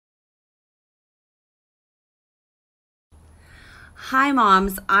Hi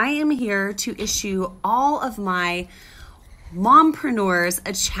moms, I am here to issue all of my mompreneurs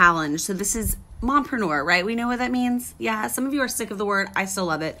a challenge. So this is mompreneur, right? We know what that means. Yeah, some of you are sick of the word. I still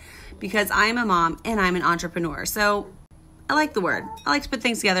love it because I'm a mom and I'm an entrepreneur. So I like the word. I like to put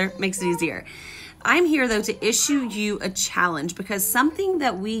things together, makes it easier. I'm here though to issue you a challenge because something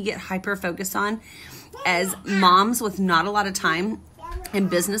that we get hyper focused on as moms with not a lot of time and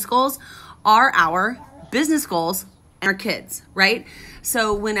business goals are our business goals and our kids, right?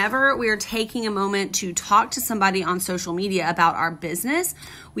 So whenever we are taking a moment to talk to somebody on social media about our business,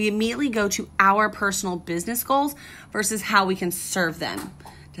 we immediately go to our personal business goals versus how we can serve them.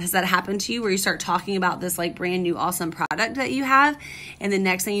 Has that happened to you where you start talking about this like brand new awesome product that you have and the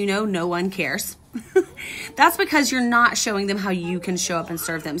next thing you know, no one cares? That's because you're not showing them how you can show up and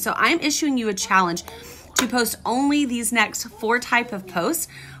serve them. So I'm issuing you a challenge to post only these next 4 types of posts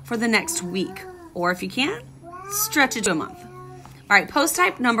for the next week. Or if you can't, stretch it to a month. All right, post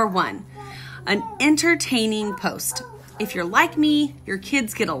type number 1, an entertaining post. If you're like me, your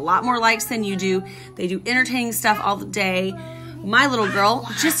kids get a lot more likes than you do. They do entertaining stuff all the day. My little girl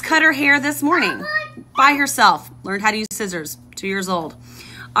just cut her hair this morning by herself. Learned how to use scissors, 2 years old.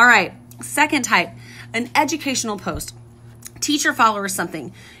 All right, second type, an educational post. Teach your followers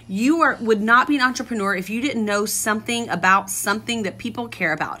something. You would not be an entrepreneur if you didn't know something about something that people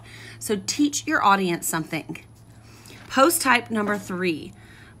care about. So teach your audience something. Post type number 3,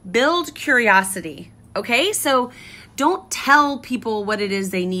 build curiosity. Okay, so don't tell people what it is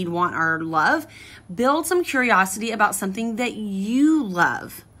they need, want, or love. Build some curiosity about something that you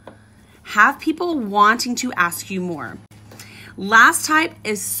love. Have people wanting to ask you more. Last type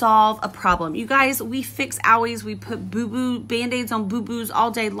is solve a problem. You guys, we fix owies, we put boo-boo, band-aids on boo-boos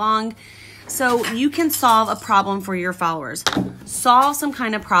all day long. So you can solve a problem for your followers. Solve some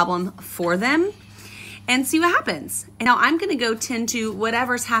kind of problem for them and see what happens. And now I'm gonna go tend to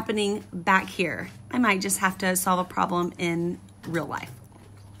whatever's happening back here. I might just have to solve a problem in real life.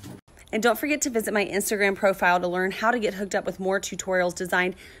 And don't forget to visit my Instagram profile to learn how to get hooked up with more tutorials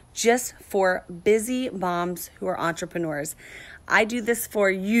designed just for busy moms who are entrepreneurs. I do this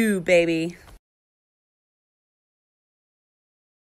for you, baby.